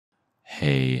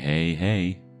Hey, hey,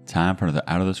 hey. Time for another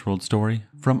out of this world story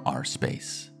from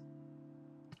rSpace.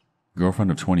 Girlfriend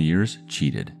of 20 years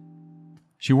cheated.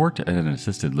 She worked at an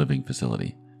assisted living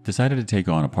facility, decided to take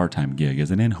on a part-time gig as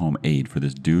an in-home aide for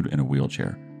this dude in a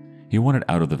wheelchair. He wanted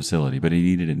out of the facility, but he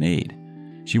needed an aide.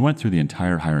 She went through the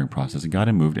entire hiring process and got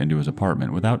him moved into his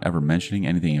apartment without ever mentioning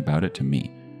anything about it to me.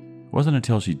 It wasn't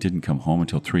until she didn't come home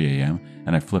until 3 a.m.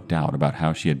 and I flipped out about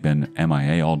how she had been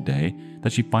MIA all day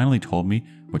that she finally told me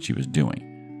what she was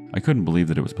doing. I couldn't believe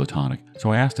that it was platonic,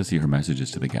 so I asked to see her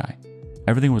messages to the guy.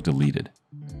 Everything was deleted.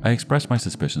 I expressed my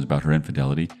suspicions about her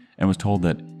infidelity and was told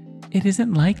that it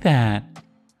isn't like that.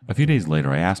 A few days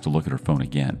later, I asked to look at her phone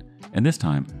again, and this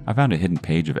time I found a hidden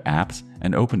page of apps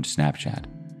and opened Snapchat.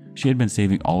 She had been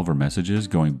saving all of her messages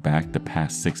going back the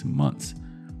past 6 months.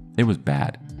 It was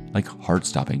bad, like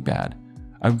heart-stopping bad.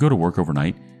 I would go to work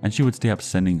overnight and she would stay up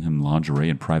sending him lingerie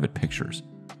and private pictures.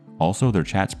 Also, their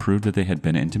chats proved that they had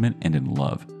been intimate and in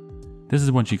love. This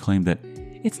is when she claimed that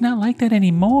it's not like that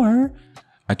anymore.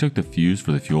 I took the fuse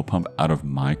for the fuel pump out of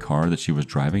my car that she was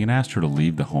driving and asked her to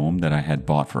leave the home that I had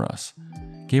bought for us.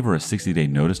 Gave her a 60-day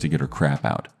notice to get her crap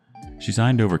out. She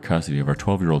signed over custody of our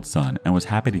 12-year-old son and was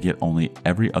happy to get only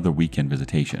every other weekend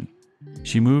visitation.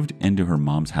 She moved into her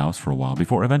mom's house for a while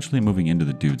before eventually moving into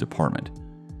the dude's apartment.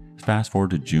 Fast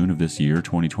forward to June of this year,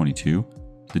 2022,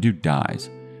 the dude dies.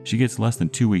 She gets less than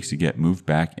 2 weeks to get moved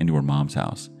back into her mom's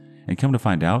house, and come to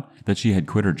find out that she had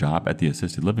quit her job at the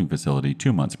assisted living facility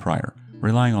 2 months prior,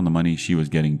 relying on the money she was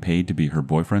getting paid to be her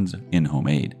boyfriend's in-home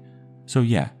aide. So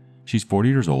yeah, she's 40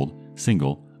 years old,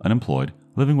 single, unemployed,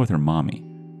 living with her mommy.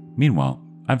 Meanwhile,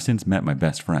 I've since met my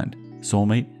best friend,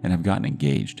 soulmate, and have gotten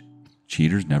engaged.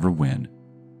 Cheaters never win.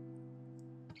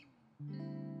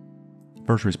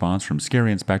 First response from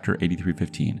Scary Inspector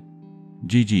 8315.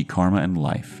 GG Karma and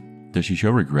Life. Does she show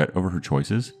regret over her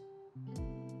choices?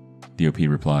 DOP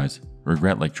replies,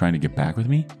 regret like trying to get back with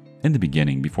me? In the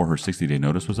beginning, before her 60-day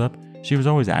notice was up, she was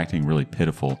always acting really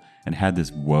pitiful and had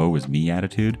this woe is me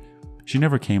attitude. She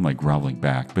never came like groveling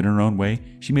back, but in her own way,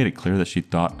 she made it clear that she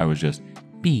thought I was just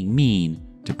being mean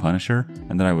to punish her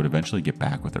and that I would eventually get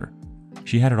back with her.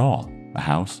 She had it all. A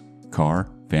house,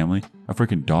 car, family, a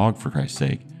freaking dog for Christ's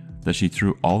sake, that she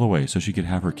threw all away so she could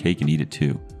have her cake and eat it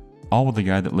too. All with a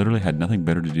guy that literally had nothing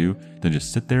better to do than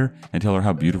just sit there and tell her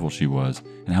how beautiful she was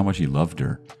and how much he loved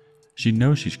her. She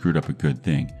knows she screwed up a good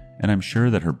thing, and I'm sure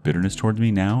that her bitterness towards me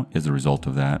now is the result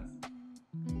of that.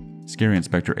 Scary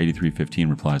Inspector 8315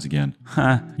 replies again,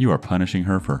 ha, you are punishing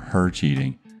her for her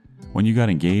cheating. When you got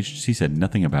engaged, she said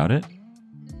nothing about it?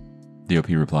 DOP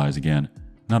replies again,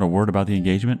 not a word about the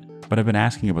engagement, but I've been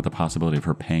asking about the possibility of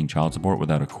her paying child support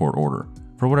without a court order.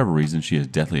 For whatever reason, she is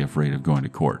deathly afraid of going to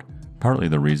court. Partly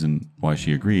the reason why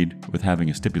she agreed with having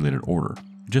a stipulated order,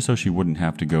 just so she wouldn't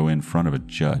have to go in front of a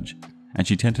judge. And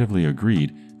she tentatively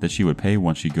agreed that she would pay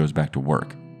once she goes back to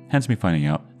work, hence me finding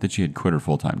out that she had quit her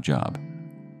full-time job.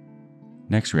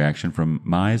 Next reaction from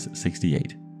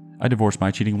Mize68. I divorced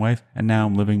my cheating wife and now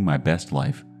I'm living my best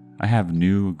life. I have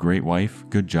new, great wife,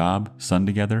 good job, son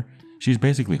together. She's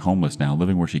basically homeless now,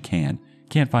 living where she can't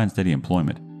find steady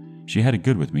employment. She had it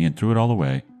good with me and threw it all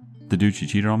away. The dude she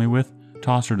cheated on me with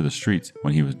tossed her to the streets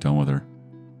when he was done with her.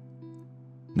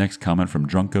 Next comment from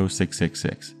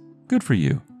Drunko666. Good for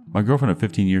you. My girlfriend of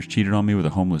 15 years cheated on me with a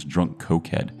homeless drunk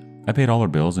cokehead. I paid all her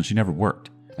bills and she never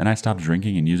worked, and I stopped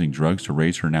drinking and using drugs to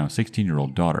raise her now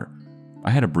 16-year-old daughter.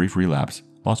 I had a brief relapse,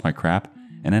 lost my crap,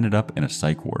 and ended up in a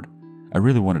psych ward. I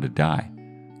really wanted to die.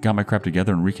 Got my crap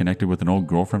together and reconnected with an old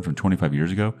girlfriend from 25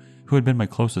 years ago who had been my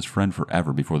closest friend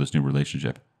forever before this new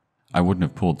relationship. I wouldn't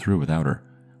have pulled through without her.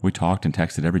 We talked and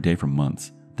texted every day for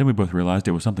months. Then we both realized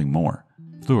it was something more.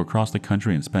 Flew across the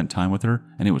country and spent time with her,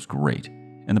 and it was great.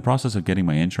 In the process of getting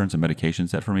my insurance and medication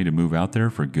set for me to move out there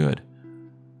for good.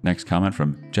 Next comment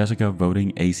from Jessica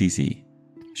Voting ACC.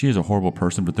 She is a horrible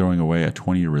person for throwing away a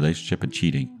 20-year relationship and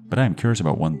cheating, but I am curious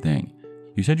about one thing.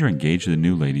 You said you're engaged to the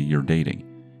new lady you're dating.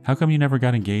 How come you never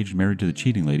got engaged married to the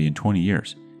cheating lady in 20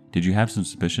 years? Did you have some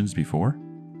suspicions before?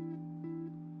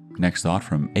 Next thought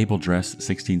from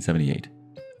AbleDress1678.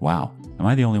 Wow, am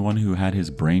I the only one who had his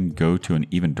brain go to an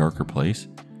even darker place?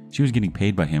 She was getting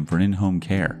paid by him for an in-home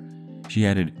care. She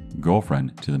added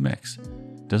girlfriend to the mix.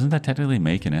 Doesn't that technically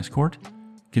make an escort?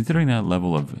 Considering that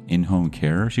level of in-home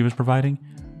care she was providing,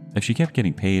 if she kept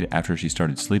getting paid after she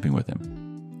started sleeping with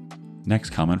him. Next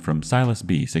comment from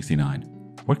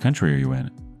SilasB69. What country are you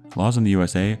in? Laws in the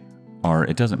USA are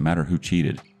it doesn't matter who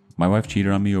cheated. My wife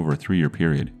cheated on me over a 3-year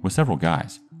period with several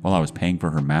guys while I was paying for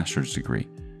her master's degree.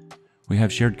 We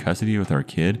have shared custody with our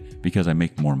kid because I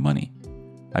make more money.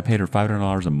 I paid her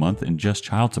 $500 a month in just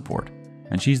child support,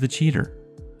 and she's the cheater.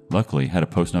 Luckily, had a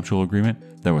postnuptial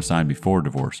agreement that was signed before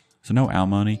divorce, so no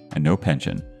alimony and no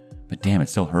pension. But damn, it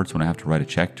still hurts when I have to write a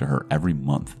check to her every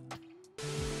month.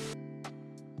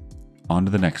 On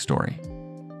to the next story.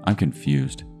 I'm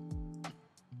confused.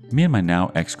 Me and my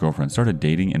now ex-girlfriend started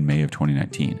dating in May of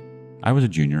 2019. I was a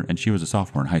junior and she was a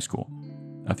sophomore in high school.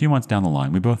 A few months down the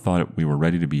line, we both thought we were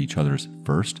ready to be each other's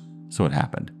first, so it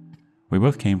happened. We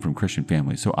both came from Christian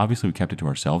families, so obviously we kept it to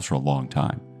ourselves for a long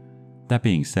time. That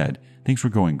being said, things were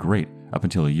going great up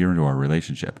until a year into our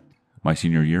relationship, my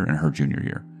senior year and her junior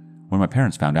year, when my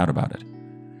parents found out about it.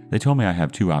 They told me I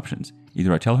have two options.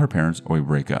 Either I tell her parents or we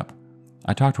break up.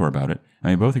 I talked to her about it, and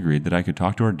we both agreed that I could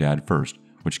talk to her dad first,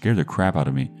 which scared the crap out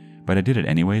of me, but I did it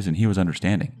anyways and he was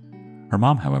understanding. Her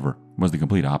mom, however, was the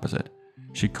complete opposite.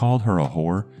 She called her a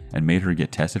whore and made her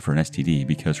get tested for an STD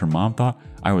because her mom thought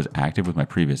I was active with my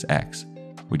previous ex.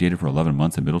 We dated for 11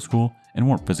 months in middle school and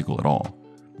weren't physical at all.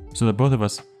 So that both of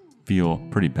us feel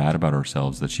pretty bad about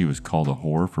ourselves that she was called a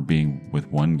whore for being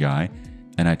with one guy,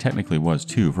 and I technically was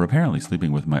too for apparently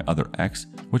sleeping with my other ex,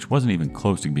 which wasn't even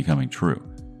close to becoming true.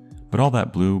 But all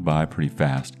that blew by pretty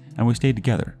fast and we stayed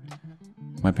together.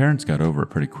 My parents got over it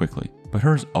pretty quickly, but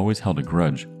hers always held a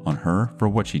grudge on her for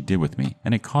what she did with me,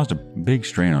 and it caused a big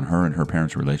strain on her and her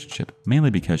parents' relationship,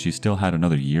 mainly because she still had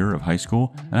another year of high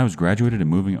school and I was graduated and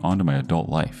moving on to my adult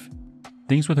life.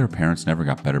 Things with her parents never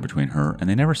got better between her, and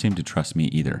they never seemed to trust me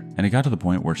either, and it got to the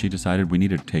point where she decided we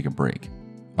needed to take a break.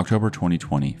 October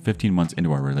 2020, 15 months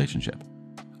into our relationship.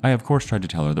 I of course tried to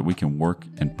tell her that we can work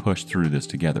and push through this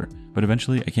together, but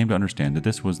eventually I came to understand that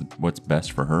this was what's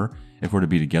best for her if we're to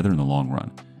be together in the long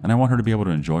run, and I want her to be able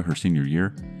to enjoy her senior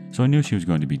year, so I knew she was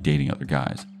going to be dating other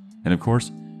guys. And of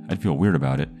course, I'd feel weird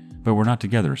about it, but we're not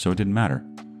together, so it didn't matter.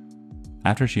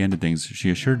 After she ended things, she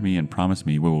assured me and promised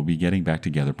me we will be getting back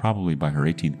together probably by her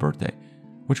 18th birthday,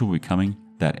 which will be coming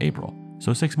that April,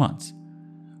 so 6 months.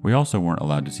 We also weren't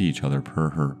allowed to see each other per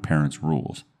her parents'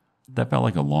 rules. That felt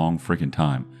like a long freaking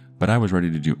time, but I was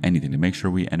ready to do anything to make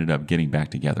sure we ended up getting back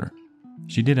together.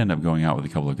 She did end up going out with a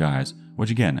couple of guys,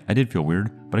 which again, I did feel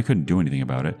weird, but I couldn't do anything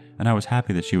about it, and I was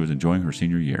happy that she was enjoying her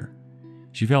senior year.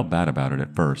 She felt bad about it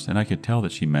at first, and I could tell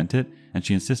that she meant it, and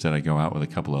she insisted I go out with a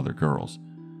couple other girls.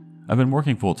 I've been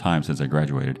working full time since I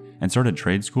graduated and started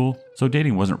trade school, so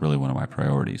dating wasn't really one of my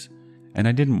priorities. And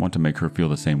I didn't want to make her feel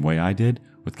the same way I did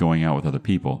with going out with other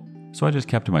people, so I just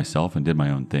kept to myself and did my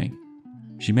own thing.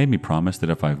 She made me promise that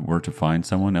if I were to find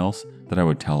someone else, that I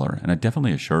would tell her, and I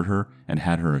definitely assured her and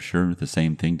had her assure the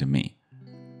same thing to me.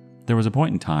 There was a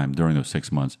point in time during those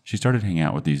 6 months she started hanging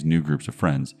out with these new groups of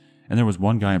friends, and there was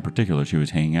one guy in particular she was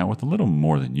hanging out with a little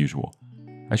more than usual.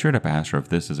 I straight up asked her if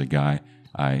this is a guy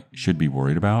I should be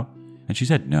worried about, and she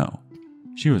said no.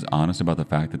 She was honest about the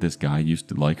fact that this guy used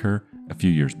to like her a few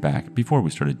years back before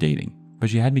we started dating, but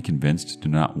she had me convinced to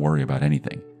not worry about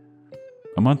anything.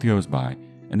 A month goes by,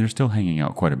 and they're still hanging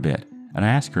out quite a bit, and I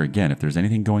asked her again if there's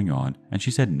anything going on, and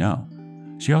she said no.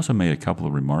 She also made a couple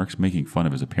of remarks making fun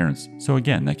of his appearance, so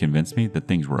again that convinced me that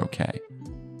things were okay.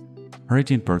 Her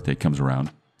 18th birthday comes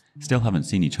around, still haven't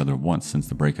seen each other once since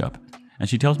the breakup, and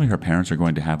she tells me her parents are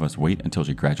going to have us wait until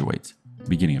she graduates,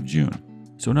 beginning of June,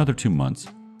 so another 2 months,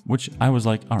 which I was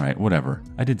like, alright, whatever,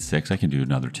 I did 6, I can do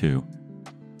another 2.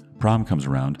 Prom comes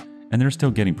around, and they're still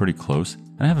getting pretty close,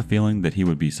 and I have a feeling that he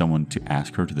would be someone to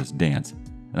ask her to this dance,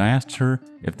 and I asked her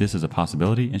if this is a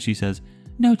possibility, and she says,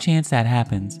 "No chance that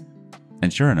happens."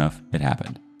 And sure enough, it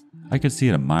happened. I could see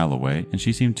it a mile away, and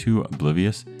she seemed too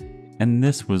oblivious, and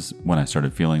this was when I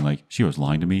started feeling like she was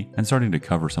lying to me and starting to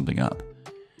cover something up.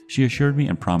 She assured me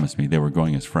and promised me they were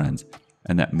going as friends,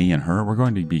 and that me and her were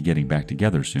going to be getting back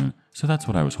together soon, so that's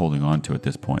what I was holding on to at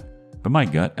this point. But my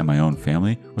gut and my own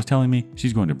family was telling me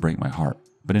she's going to break my heart.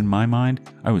 But in my mind,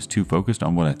 I was too focused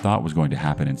on what I thought was going to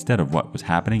happen instead of what was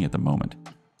happening at the moment.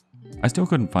 I still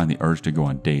couldn't find the urge to go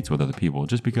on dates with other people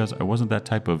just because I wasn't that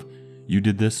type of "you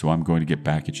did this so I'm going to get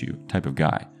back at you" type of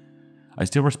guy. I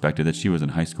still respected that she was in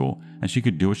high school and she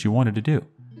could do what she wanted to do.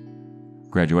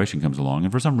 Graduation comes along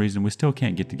and for some reason we still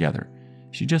can't get together.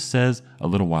 She just says a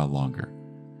little while longer.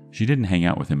 She didn't hang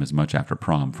out with him as much after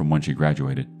prom from when she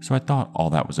graduated, so I thought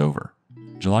all that was over.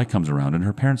 July comes around and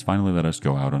her parents finally let us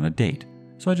go out on a date,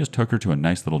 so I just took her to a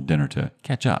nice little dinner to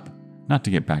catch up, not to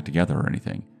get back together or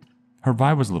anything. Her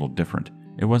vibe was a little different.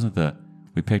 It wasn't the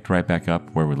 "we picked right back up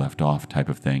where we left off" type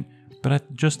of thing, but I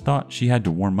just thought she had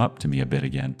to warm up to me a bit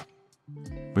again.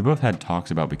 We both had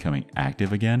talks about becoming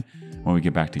active again when we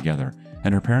get back together,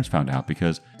 and her parents found out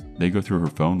because they go through her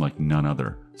phone like none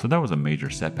other, so that was a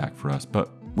major setback for us,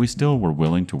 but we still were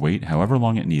willing to wait however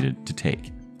long it needed to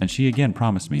take, and she again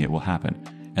promised me it will happen,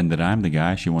 and that I'm the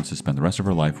guy she wants to spend the rest of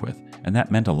her life with, and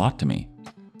that meant a lot to me.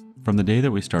 From the day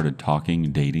that we started talking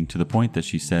and dating to the point that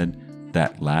she said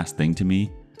that last thing to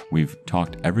me, we've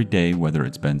talked every day, whether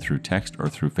it's been through text or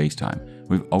through FaceTime.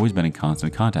 We've always been in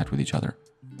constant contact with each other.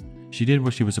 She did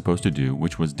what she was supposed to do,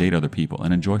 which was date other people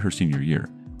and enjoy her senior year,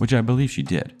 which I believe she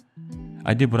did.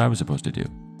 I did what I was supposed to do.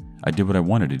 I did what I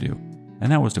wanted to do,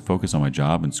 and that was to focus on my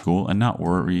job and school and not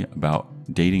worry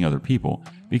about dating other people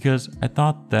because I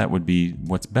thought that would be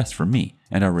what's best for me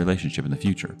and our relationship in the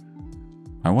future.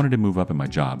 I wanted to move up in my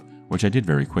job, which I did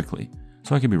very quickly,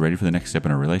 so I could be ready for the next step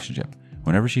in our relationship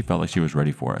whenever she felt like she was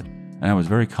ready for it, and I was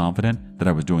very confident that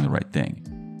I was doing the right thing.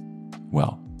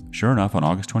 Well, sure enough, on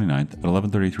August 29th at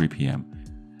 11:33 p.m.,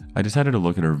 I decided to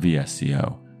look at her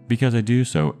VSCO, because I do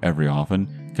so every often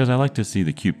because I like to see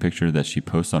the cute picture that she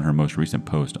posts on her most recent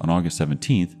post on August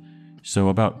 17th, so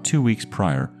about 2 weeks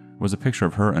prior was a picture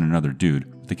of her and another dude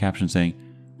with the caption saying,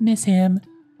 "Miss him,"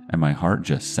 and my heart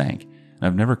just sank, and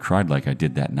I've never cried like I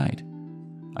did that night.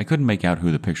 I couldn't make out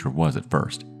who the picture was at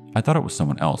first. I thought it was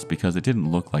someone else because it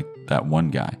didn't look like that one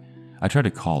guy. I tried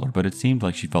to call her, but it seemed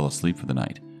like she fell asleep for the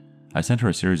night. I sent her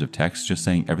a series of texts just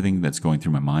saying everything that's going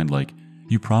through my mind, like,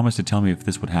 "You promised to tell me if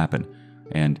this would happen,"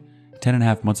 and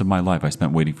 10.5 months of my life I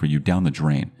spent waiting for you down the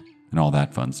drain, and all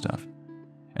that fun stuff.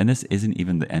 And this isn't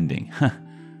even the ending.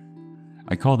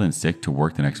 I called in sick to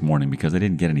work the next morning because I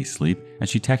didn't get any sleep, and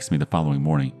she texts me the following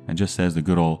morning and just says the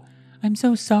good old, "I'm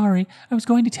so sorry, I was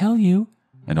going to tell you,"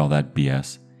 and all that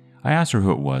BS. I asked her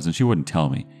who it was and she wouldn't tell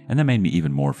me, and that made me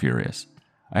even more furious.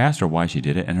 I asked her why she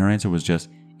did it, and her answer was just,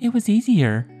 "It was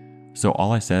easier." So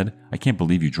all I said, "I can't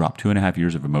believe you dropped 2.5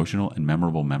 years of emotional and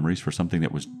memorable memories for something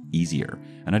that was easier,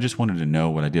 and I just wanted to know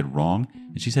what I did wrong,"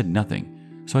 and she said nothing.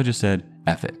 So I just said,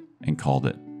 "F it," and called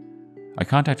it. I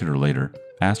contacted her later,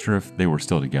 asked her if they were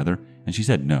still together, and she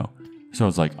said no. So I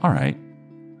was like, alright.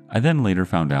 I then later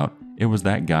found out it was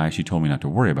that guy she told me not to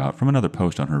worry about from another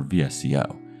post on her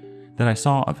VSCO that I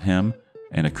saw of him,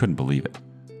 and I couldn't believe it.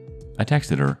 I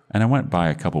texted her, and I went by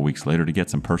a couple weeks later to get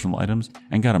some personal items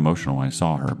and got emotional when I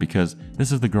saw her because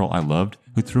this is the girl I loved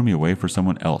who threw me away for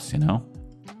someone else, you know?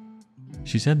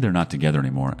 She said they're not together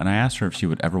anymore, and I asked her if she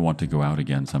would ever want to go out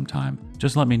again sometime.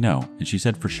 Just let me know, and she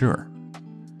said for sure.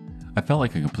 I felt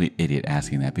like a complete idiot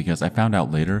asking that because I found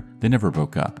out later they never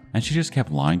broke up, and she just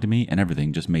kept lying to me, and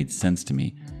everything just made sense to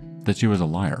me that she was a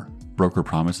liar. Broke her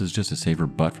promises just to save her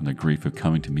butt from the grief of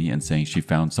coming to me and saying she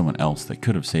found someone else that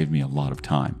could have saved me a lot of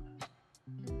time.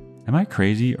 Am I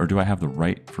crazy, or do I have the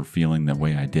right for feeling the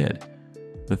way I did?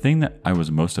 The thing that I was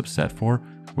most upset for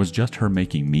was just her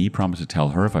making me promise to tell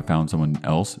her if I found someone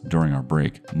else during our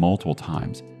break multiple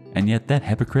times, and yet that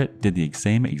hypocrite did the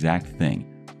same exact thing.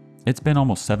 It's been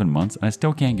almost 7 months and I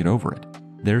still can't get over it.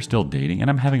 They're still dating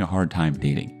and I'm having a hard time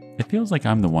dating. It feels like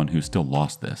I'm the one who still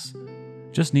lost this.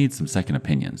 Just needs some second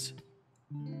opinions.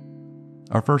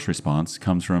 Our first response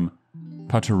comes from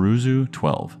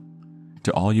Pataruzu12.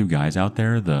 To all you guys out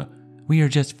there, the "we are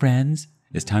just friends"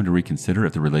 it's time to reconsider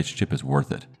if the relationship is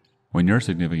worth it. When your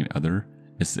significant other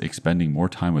is expending more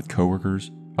time with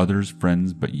coworkers, others,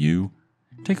 friends, but you,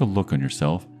 take a look on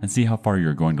yourself and see how far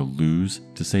you're going to lose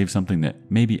to save something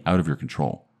that may be out of your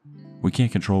control. We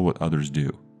can't control what others do.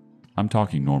 I'm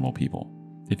talking normal people.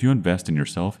 If you invest in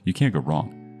yourself, you can't go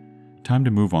wrong. Time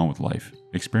to move on with life.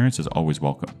 Experience is always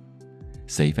welcome.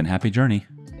 Safe and happy journey.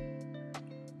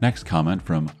 Next comment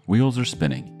from Wheels Are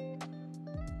Spinning.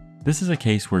 This is a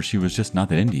case where she was just not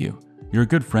that into you. You're a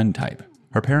good friend type.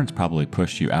 Her parents probably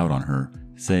pushed you out on her,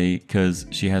 say, because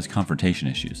she has confrontation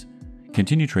issues.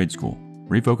 Continue trade school.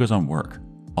 Refocus on work.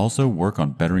 Also work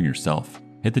on bettering yourself.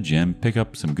 Hit the gym, pick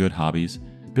up some good hobbies,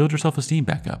 build your self-esteem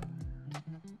back up.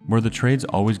 Were the trades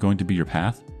always going to be your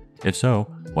path? If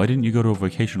so, why didn't you go to a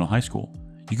vocational high school?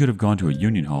 You could have gone to a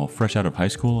union hall fresh out of high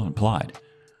school and applied.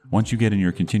 Once you get in,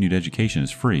 your continued education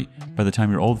is free. By the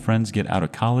time your old friends get out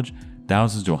of college,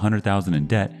 thousands to 100,000 in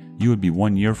debt, you would be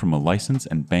 1 year from a license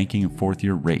and banking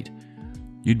 4th-year rate.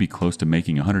 You'd be close to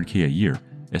making $100K a year,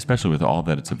 especially with all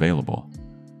that it's available.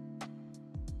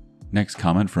 Next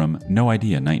comment from No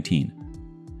Idea 19.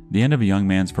 The end of a young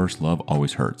man's first love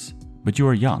always hurts, but you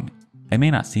are young. It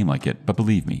may not seem like it, but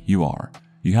believe me, you are.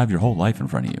 You have your whole life in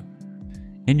front of you.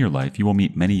 In your life, you will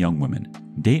meet many young women.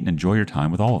 Date and enjoy your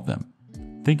time with all of them.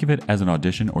 Think of it as an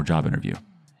audition or job interview.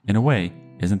 In a way,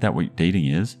 isn't that what dating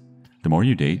is? The more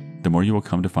you date, the more you will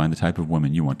come to find the type of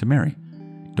women you want to marry.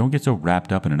 Don't get so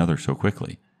wrapped up in another so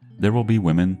quickly. There will be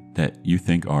women that you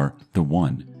think are the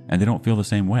one, and they don't feel the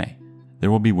same way. There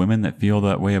will be women that feel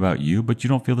that way about you, but you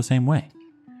don't feel the same way.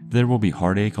 There will be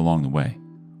heartache along the way.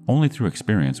 Only through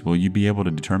experience will you be able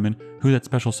to determine who that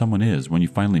special someone is when you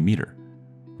finally meet her.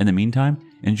 In the meantime,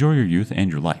 enjoy your youth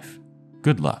and your life.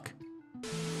 Good luck.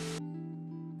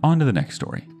 On to the next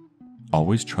story.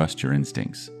 always trust your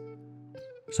instincts.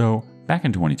 So, back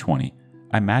in 2020,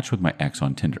 I matched with my ex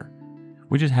on Tinder.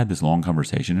 We just had this long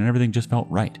conversation and everything just felt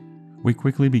right. We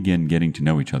quickly began getting to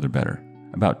know each other better.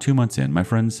 About 2 months in, my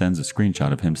friend sends a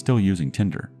screenshot of him still using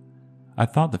Tinder. I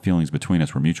thought the feelings between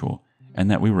us were mutual, and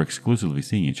that we were exclusively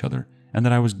seeing each other, and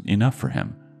that I was enough for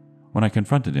him. When I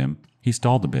confronted him, he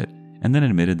stalled a bit, and then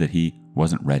admitted that he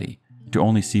wasn't ready to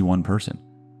only see one person.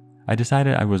 I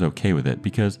decided I was okay with it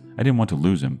because I didn't want to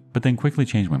lose him, but then quickly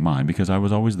changed my mind because I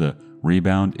was always the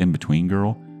rebound in-between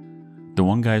girl. The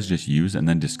one guys just use and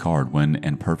then discard when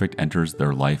imperfect enters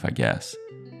their life, I guess.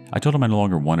 I told him I no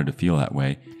longer wanted to feel that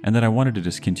way and that I wanted to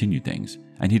discontinue things,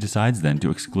 and he decides then to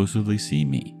exclusively see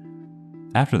me.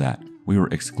 After that, we were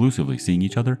exclusively seeing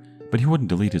each other, but he wouldn't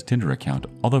delete his Tinder account,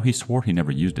 although he swore he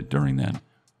never used it during then.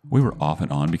 We were off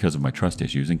and on because of my trust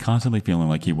issues and constantly feeling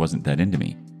like he wasn't that into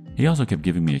me. He also kept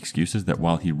giving me excuses that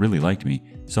while he really liked me,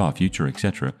 saw a future,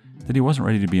 etc., that he wasn't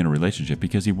ready to be in a relationship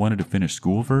because he wanted to finish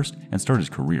school first and start his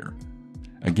career.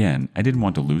 Again, I didn't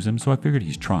want to lose him, so I figured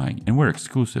he's trying, and we're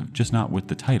exclusive, just not with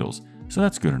the titles, so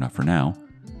that's good enough for now.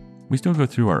 We still go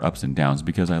through our ups and downs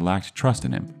because I lacked trust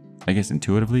in him. I guess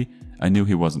intuitively, I knew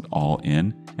he wasn't all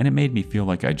in, and it made me feel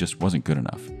like I just wasn't good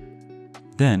enough.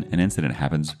 Then, an incident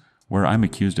happens where I'm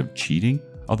accused of cheating,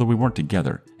 although we weren't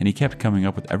together, and he kept coming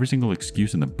up with every single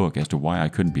excuse in the book as to why I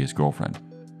couldn't be his girlfriend.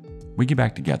 We get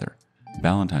back together.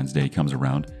 Valentine's Day comes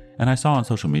around, and I saw on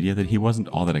social media that he wasn't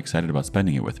all that excited about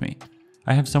spending it with me.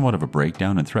 I have somewhat of a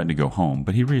breakdown and threaten to go home,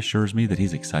 but he reassures me that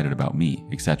he's excited about me,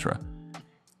 etc.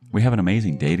 We have an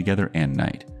amazing day together and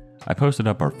night. I posted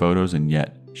up our photos, and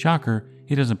yet, shocker,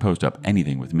 he doesn't post up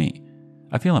anything with me.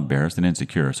 I feel embarrassed and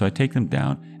insecure, so I take them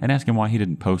down and ask him why he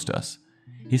didn't post us.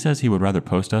 He says he would rather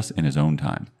post us in his own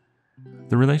time.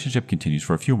 The relationship continues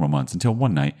for a few more months until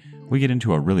one night we get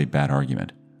into a really bad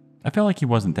argument. I felt like he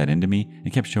wasn't that into me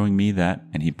and kept showing me that,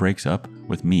 and he breaks up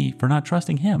with me for not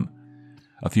trusting him.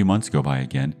 A few months go by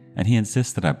again, and he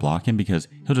insists that I block him because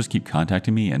he'll just keep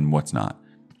contacting me and what's not.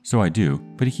 So I do,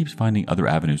 but he keeps finding other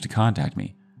avenues to contact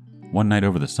me. One night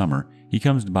over the summer, he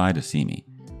comes by to see me.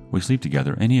 We sleep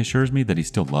together, and he assures me that he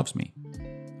still loves me.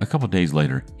 A couple days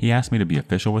later, he asks me to be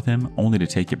official with him, only to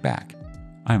take it back.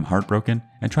 I am heartbroken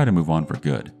and try to move on for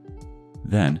good.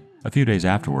 Then, a few days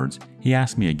afterwards, he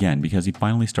asks me again because he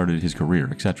finally started his career,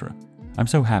 etc. I'm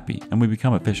so happy, and we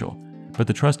become official, but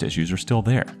the trust issues are still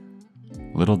there.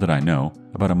 Little did I know,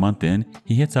 about a month in,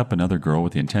 he hits up another girl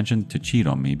with the intention to cheat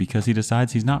on me because he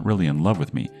decides he's not really in love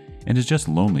with me and is just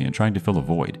lonely and trying to fill a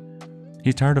void.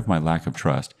 He's tired of my lack of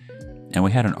trust, and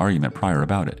we had an argument prior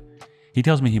about it. He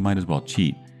tells me he might as well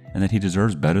cheat and that he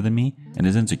deserves better than me and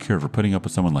is insecure for putting up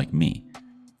with someone like me.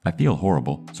 I feel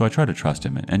horrible, so I try to trust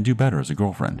him and do better as a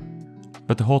girlfriend.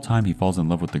 But the whole time he falls in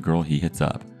love with the girl he hits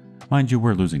up. Mind you,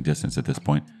 we're losing distance at this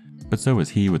point, but so is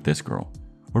he with this girl.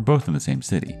 We're both in the same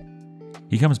city.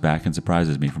 He comes back and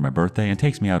surprises me for my birthday and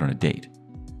takes me out on a date.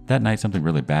 That night something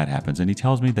really bad happens and he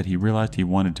tells me that he realized he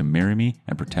wanted to marry me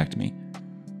and protect me.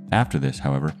 After this,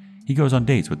 however, he goes on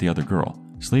dates with the other girl,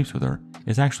 sleeps with her,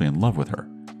 is actually in love with her.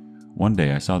 One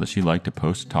day I saw that she liked a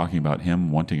post talking about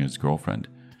him wanting his girlfriend.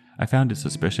 I found it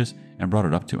suspicious and brought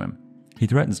it up to him. He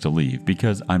threatens to leave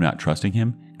because I'm not trusting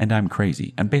him and I'm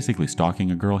crazy and basically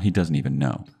stalking a girl he doesn't even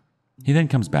know. He then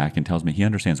comes back and tells me he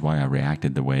understands why I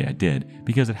reacted the way I did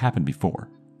because it happened before.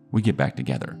 We get back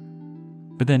together.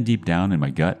 But then deep down in my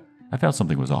gut, I felt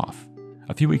something was off.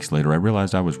 A few weeks later I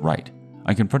realized I was right.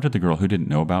 I confronted the girl who didn't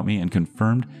know about me and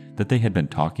confirmed that they had been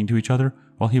talking to each other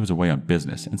while he was away on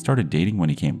business and started dating when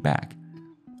he came back.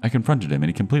 I confronted him and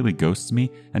he completely ghosts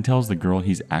me and tells the girl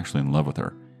he's actually in love with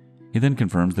her. He then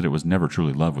confirms that it was never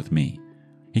truly love with me.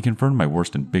 He confirmed my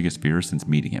worst and biggest fears since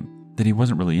meeting him, that he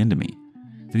wasn't really into me,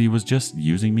 that he was just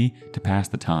using me to pass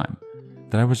the time,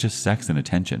 that I was just sex and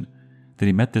attention, that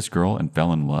he met this girl and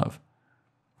fell in love.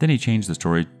 Then he changed the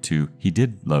story to he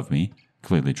did love me,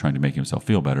 clearly trying to make himself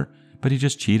feel better, but he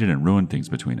just cheated and ruined things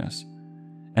between us.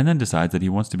 And then decides that he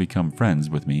wants to become friends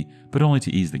with me, but only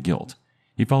to ease the guilt.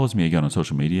 He follows me again on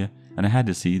social media, and I had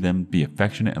to see them be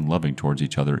affectionate and loving towards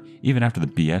each other even after the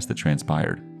BS that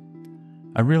transpired.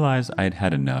 I realized I had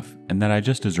had enough and that I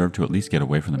just deserved to at least get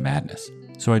away from the madness,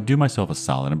 so I do myself a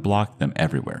solid and block them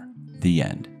everywhere. The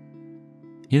end.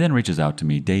 He then reaches out to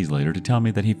me days later to tell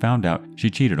me that he found out she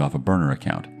cheated off a burner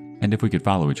account, and if we could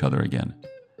follow each other again.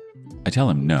 I tell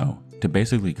him no, to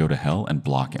basically go to hell and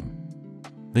block him.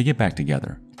 They get back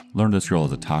together, learn this girl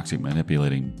is a toxic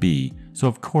manipulating B, so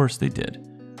of course they did.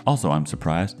 Also, I'm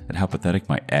surprised at how pathetic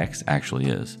my ex actually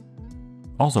is.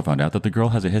 Also found out that the girl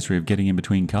has a history of getting in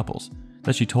between couples,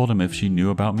 that she told him if she knew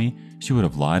about me, she would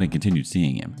have lied and continued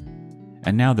seeing him.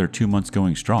 And now they're 2 months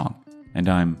going strong, and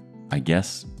I'm I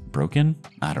guess, broken?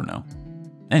 I don't know.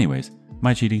 Anyways,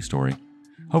 my cheating story.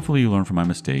 Hopefully you learn from my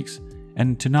mistakes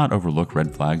and to not overlook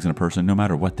red flags in a person no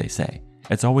matter what they say.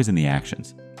 It's always in the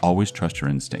actions. Always trust your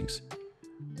instincts.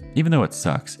 Even though it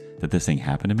sucks that this thing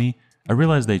happened to me, I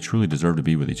realized they truly deserve to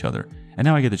be with each other, and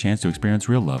now I get the chance to experience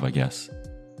real love, I guess.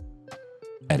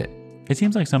 Edit. It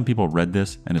seems like some people read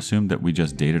this and assumed that we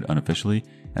just dated unofficially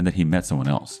and that he met someone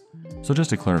else. So just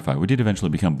to clarify, we did eventually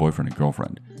become boyfriend and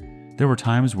girlfriend. There were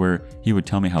times where he would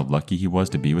tell me how lucky he was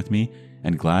to be with me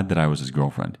and glad that I was his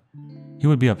girlfriend. He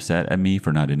would be upset at me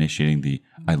for not initiating the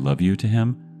 "I love you" to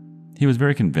him. He was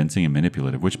very convincing and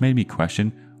manipulative, which made me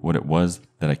question what it was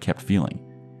that I kept feeling.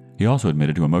 He also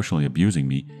admitted to emotionally abusing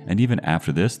me, and even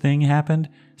after this thing happened,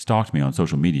 stalked me on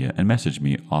social media and messaged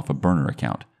me off a burner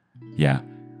account. Yeah,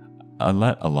 I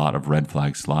let a lot of red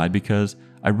flags slide because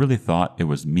I really thought it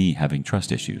was me having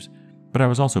trust issues, but I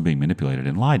was also being manipulated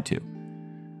and lied to.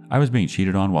 I was being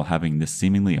cheated on while having this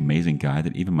seemingly amazing guy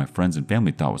that even my friends and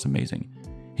family thought was amazing.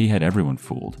 He had everyone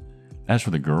fooled. As for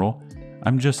the girl,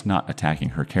 I'm just not attacking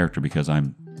her character because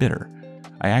I'm bitter.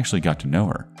 I actually got to know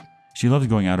her. She loves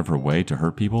going out of her way to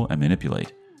hurt people and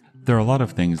manipulate. There are a lot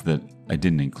of things that I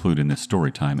didn't include in this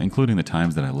story time, including the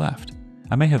times that I left.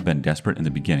 I may have been desperate in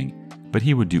the beginning, but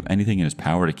he would do anything in his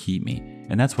power to keep me,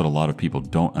 and that's what a lot of people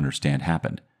don't understand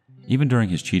happened. Even during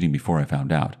his cheating before I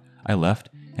found out, I left,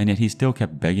 and yet he still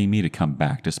kept begging me to come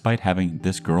back despite having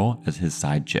this girl as his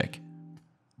side chick.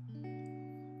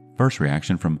 First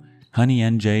reaction from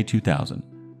HoneyNJ2000.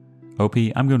 OP,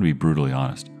 I'm going to be brutally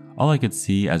honest. All I could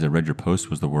see as I read your post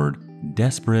was the word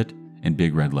desperate in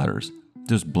big red letters,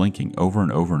 just blinking over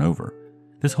and over and over.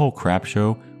 This whole crap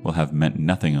show will have meant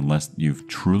nothing unless you've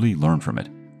truly learned from it.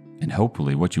 And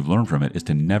hopefully what you've learned from it is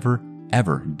to never,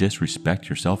 ever disrespect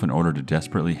yourself in order to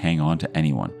desperately hang on to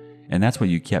anyone. And that's what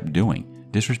you kept doing,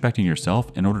 disrespecting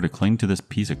yourself in order to cling to this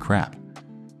piece of crap.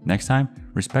 Next time,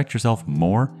 respect yourself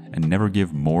more and never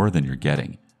give more than you're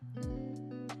getting.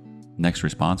 Next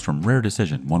response from Rare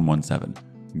Decision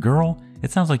 117. Girl,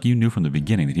 it sounds like you knew from the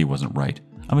beginning that he wasn't right.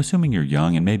 I'm assuming you're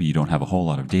young and maybe you don't have a whole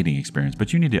lot of dating experience,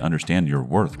 but you need to understand your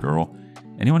worth, girl.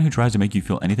 Anyone who tries to make you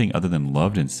feel anything other than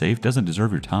loved and safe doesn't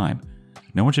deserve your time.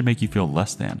 No one should make you feel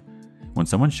less than. When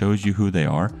someone shows you who they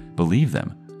are, believe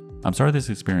them. I'm sorry this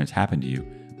experience happened to you,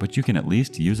 but you can at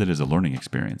least use it as a learning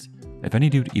experience. If any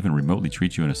dude even remotely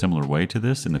treats you in a similar way to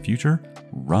this in the future,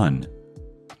 run.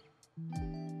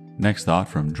 Next thought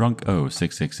from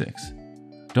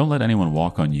Drunk0666. Don't let anyone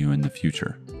walk on you in the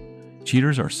future.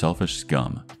 Cheaters are selfish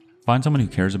scum. Find someone who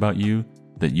cares about you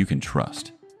that you can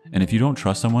trust. And if you don't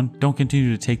trust someone, don't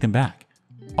continue to take them back.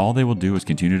 All they will do is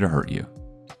continue to hurt you.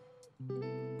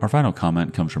 Our final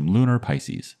comment comes from Lunar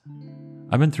Pisces.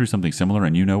 I've been through something similar,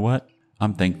 and you know what?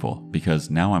 I'm thankful because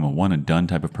now I'm a one and done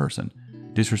type of person.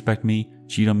 Disrespect me,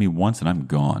 cheat on me once, and I'm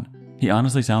gone. He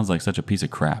honestly sounds like such a piece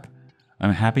of crap.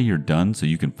 I'm happy you're done so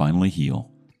you can finally heal.